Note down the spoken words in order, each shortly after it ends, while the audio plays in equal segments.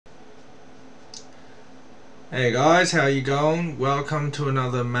Hey guys, how you going? Welcome to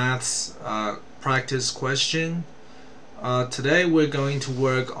another maths practice question. Today we're going to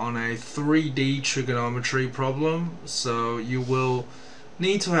work on a 3D trigonometry problem. So you will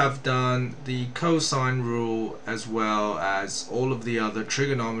need to have done the cosine rule as well as all of the other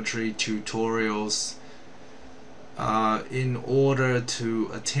trigonometry tutorials in order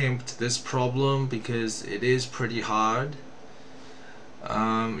to attempt this problem, because it is pretty hard.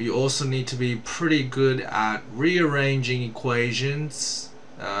 You also need to be pretty good at rearranging equations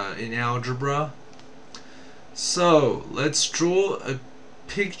in algebra. So let's draw a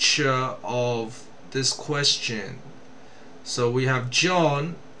picture of this question. So we have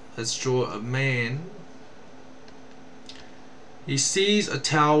John. Let's draw a man. He sees a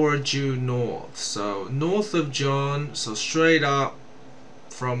tower due north. So north of John, so straight up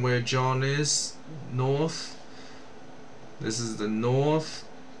from where John is, north. This is the north.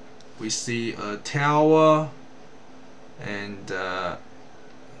 We see a tower, and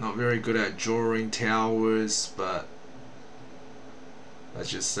not very good at drawing towers, but let's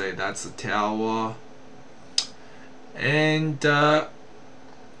just say that's a tower. And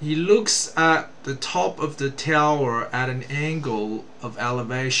he looks at the top of the tower at an angle of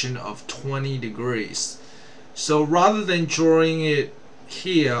elevation of 20 degrees. So rather than drawing it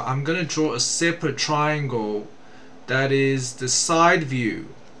here, I'm going to draw a separate triangle. That is the side view.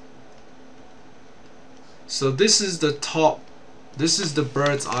 So this is the top, this is the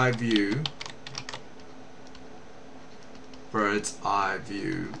bird's eye view. Bird's eye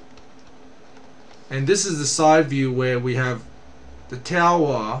view. And this is the side view where we have the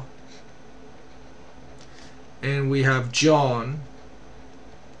tower and we have John.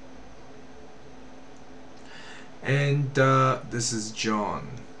 And this is John.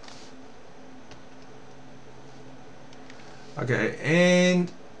 Okay,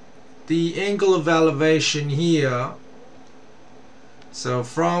 and the angle of elevation here, so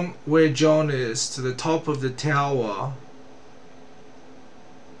from where John is to the top of the tower,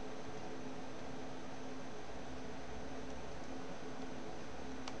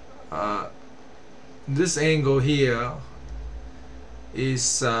 this angle here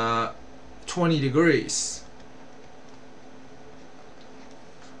is 20 degrees.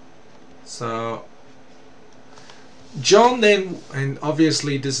 So John then, and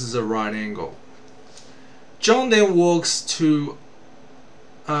obviously this is a right angle. John then walks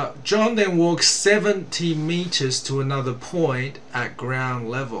 70 meters to another point at ground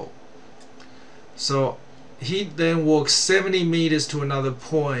level. So he then walks 70 meters to another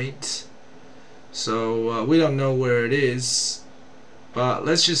point. So we don't know where it is, but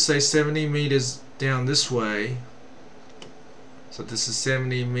let's just say 70 meters down this way. So this is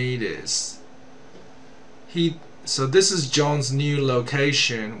 70 meters. So this is John's new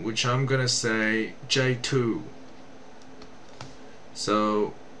location, which I'm gonna say J2.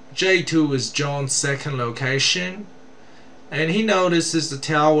 So J2 is John's second location, and he notices the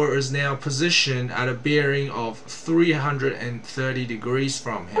tower is now positioned at a bearing of 330 degrees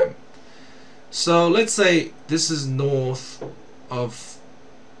from him. So let's say this is north of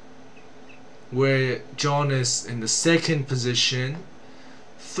where John is in the second position.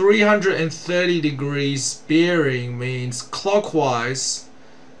 330 degrees bearing means clockwise,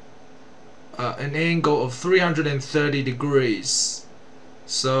 an angle of 330 degrees.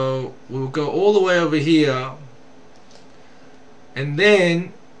 So we'll go all the way over here, and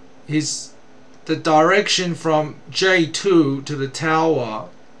then the direction from J2 to the tower.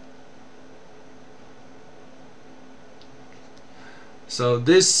 So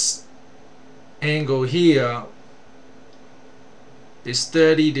this angle here is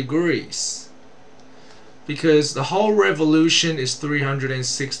 30 degrees, because the whole revolution is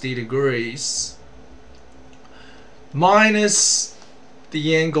 360 degrees minus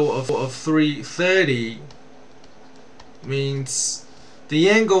the angle of 330 means the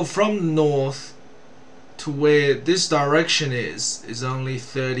angle from north to where this direction is only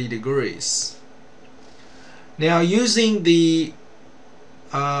 30 degrees. Now, using the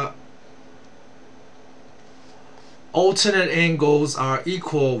alternate angles are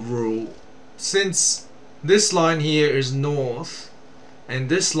equal rule, since this line here is north and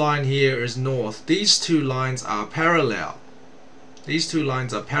this line here is north, these two lines are parallel. These two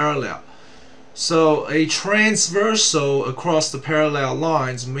lines are parallel. So a transversal across the parallel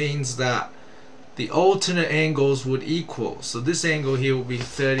lines means that the alternate angles would equal. So this angle here will be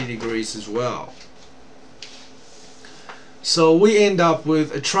 30 degrees as well. So we end up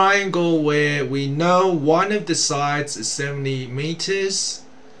with a triangle where we know one of the sides is 70 meters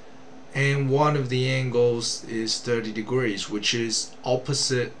and one of the angles is 30 degrees, which is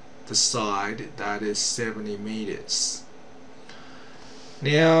opposite the side that is 70 meters.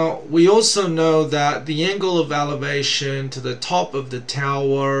 Now we also know that the angle of elevation to the top of the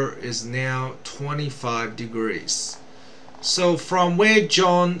tower is now 25 degrees. So from where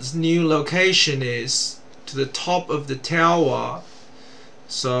John's new location is to the top of the tower,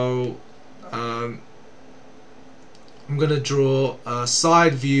 so I'm going to draw a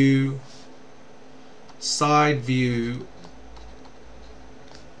side view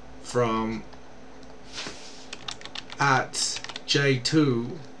from at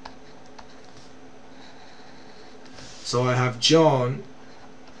J2. So I have John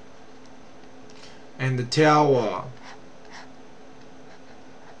and the tower,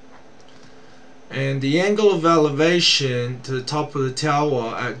 and the angle of elevation to the top of the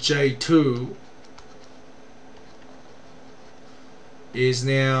tower at J2 is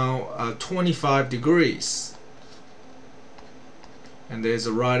now 25 degrees, and there's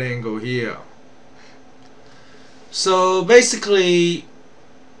a right angle here. So basically,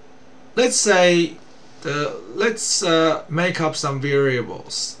 let's make up some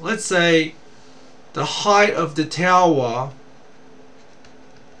variables. Let's say the height of the tower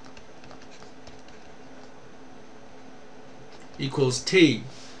equals t.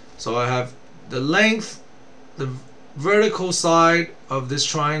 So I have the length, the vertical side of this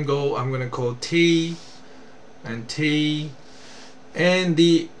triangle I'm going to call t, and t, and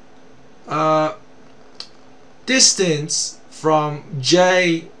the distance from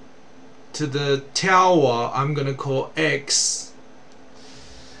J to the tower I'm going to call x,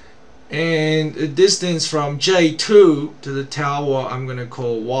 and the distance from J2 to the tower I'm going to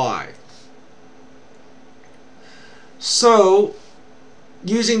call y. So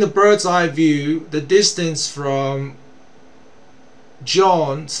using the bird's eye view, the distance from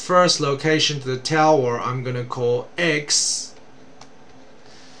John's first location to the tower I'm going to call x,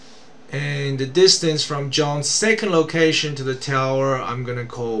 and the distance from John's second location to the tower I'm going to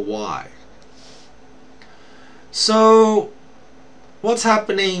call y. So what's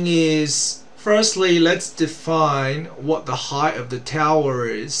happening is, firstly, let's define what the height of the tower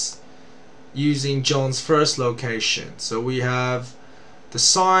is using John's first location. So we have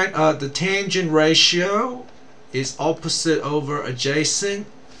the tangent ratio is opposite over adjacent.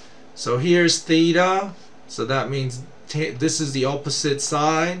 So here's theta, so that means this is the opposite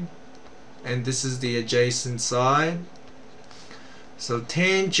side and this is the adjacent side. So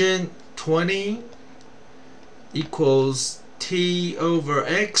tangent 20 equals t over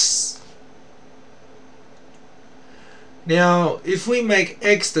x. Now if we make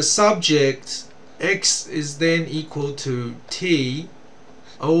x the subject, x is then equal to t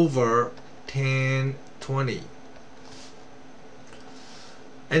over tan 20.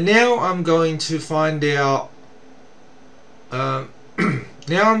 And now I'm going to find out, now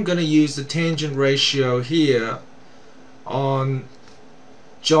I'm going to use the tangent ratio here on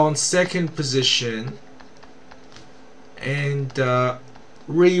John's second position and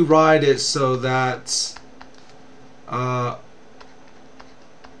rewrite it so that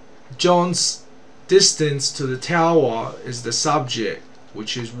John's distance to the tower is the subject,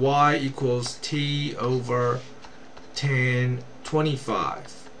 which is y equals t over tan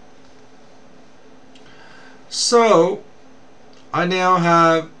 25. So I now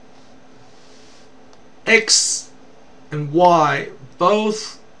have x and y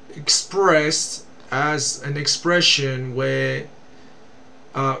both expressed as an expression where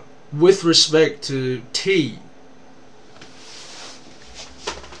with respect to t.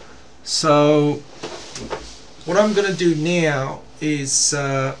 So what I'm going to do now is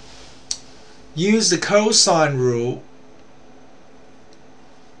use the cosine rule,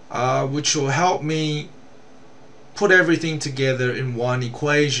 which will help me put everything together in one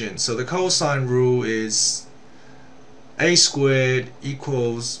equation. So the cosine rule is a squared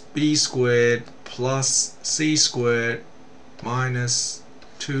equals b squared plus c squared minus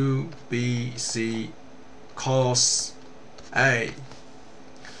 2bc cos a.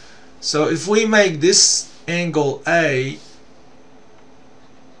 So if we make this angle a,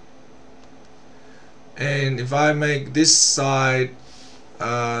 and if I make this side,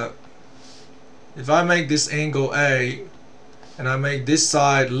 if I make this angle a and I make this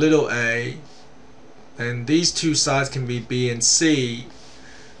side little a, and these two sides can be b and c,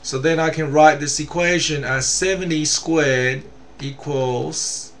 so then I can write this equation as 70 squared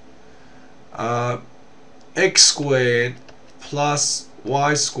equals x squared plus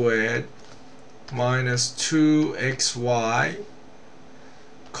y squared minus 2xy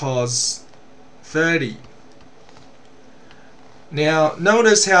cos 30. Now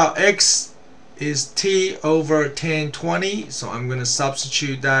notice how x is t over tan 20, so I'm going to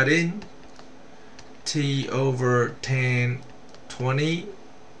substitute that in. T over tan 20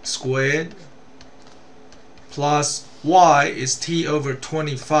 squared plus y is t over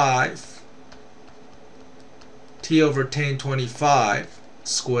 25, t over tan 25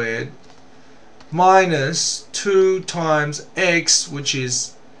 squared, minus 2 times x, which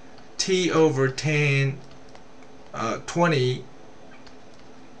is t over tan 20,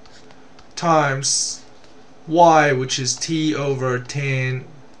 times y, which is t over tan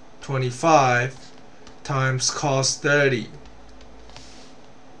 25, times cos 30.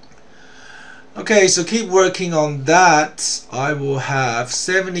 Okay, so keep working on that. I will have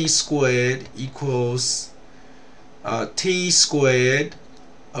 70 squared equals t squared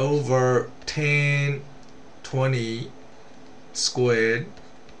over tan 20 squared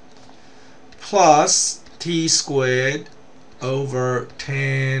plus t squared over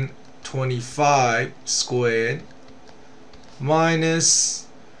tan 25 squared minus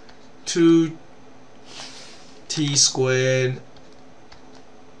 2t squared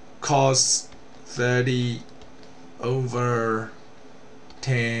cos 30 over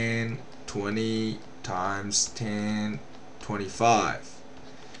tan 20 times tan 25,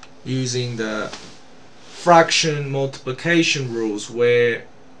 using the fraction multiplication rules where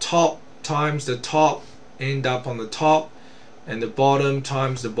top times the top end up on the top and the bottom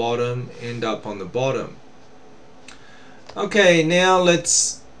times the bottom end up on the bottom. Okay, now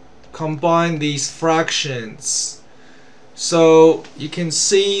let's combine these fractions. So you can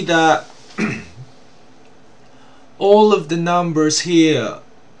see that all of the numbers here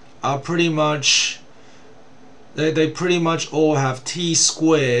are pretty much they pretty much all have t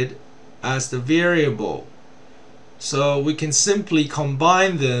squared as the variable. So we can simply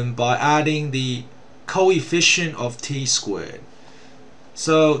combine them by adding the coefficient of t squared.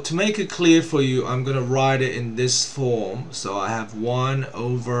 So to make it clear for you, I'm going to write it in this form. So I have 1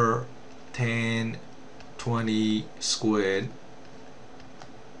 over tan 20 squared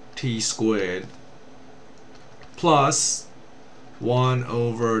t squared plus 1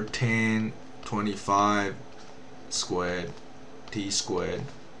 over tan 25 squared t squared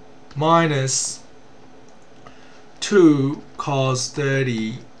minus 2 cos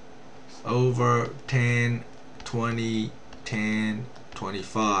 30 over tan 20 tan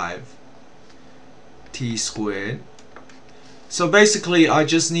 25 t squared. So basically I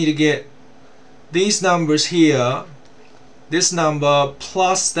just need to get these numbers here, this number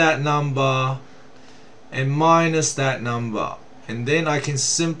plus that number and minus that number, and then I can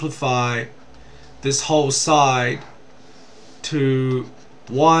simplify this whole side to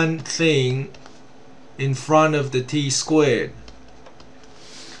one thing in front of the t squared.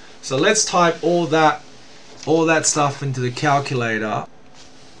 So let's type all that stuff into the calculator.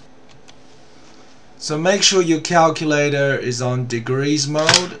 So make sure your calculator is on degrees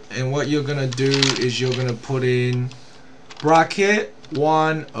mode, and what you're gonna do is you're gonna put in bracket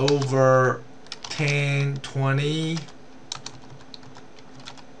 1 over tan 20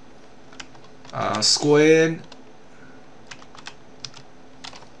 squared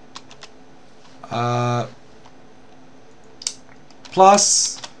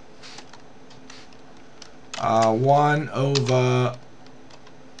plus 1 over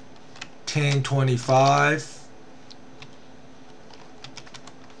tan 25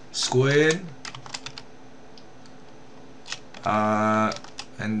 squared,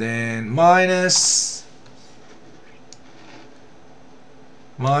 and then minus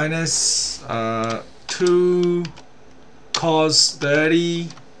 2 cos 30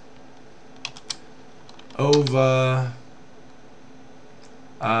 over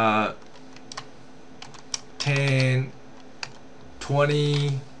tan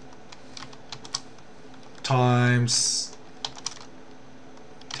 20 times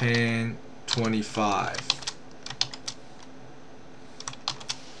tan 25.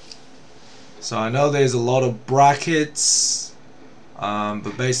 So I know there's a lot of brackets,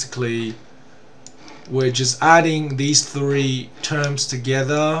 but basically we're just adding these three terms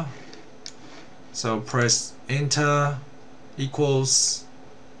together. So press enter, equals,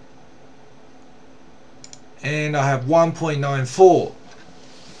 and I have 1.94.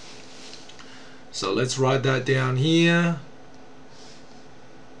 So let's write that down here,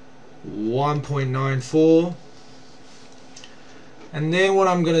 1.94. And then what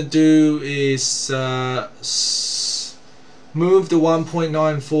I'm going to do is move the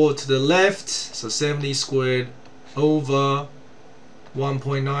 1.94 to the left. So 70 squared over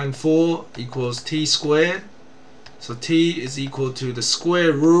 1.94 equals t squared. So t is equal to the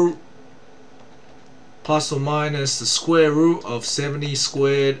square root plus or minus the square root of 70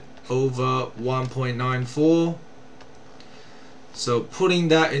 squared over 1.94. So putting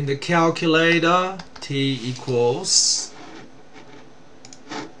that in the calculator, t equals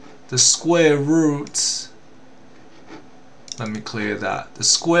the square root, let me clear that, the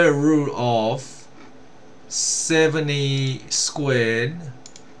square root of 70 squared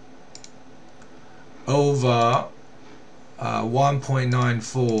over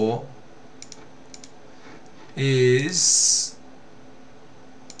 1.94 is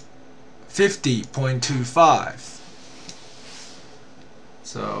 50.25.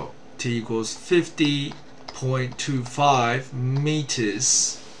 So t equals 50.25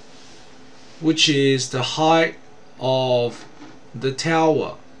 meters, which is the height of the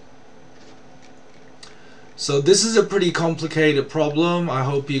tower. So this is a pretty complicated problem. I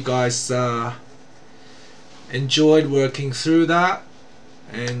hope you guys enjoyed working through that,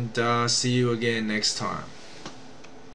 and see you again next time.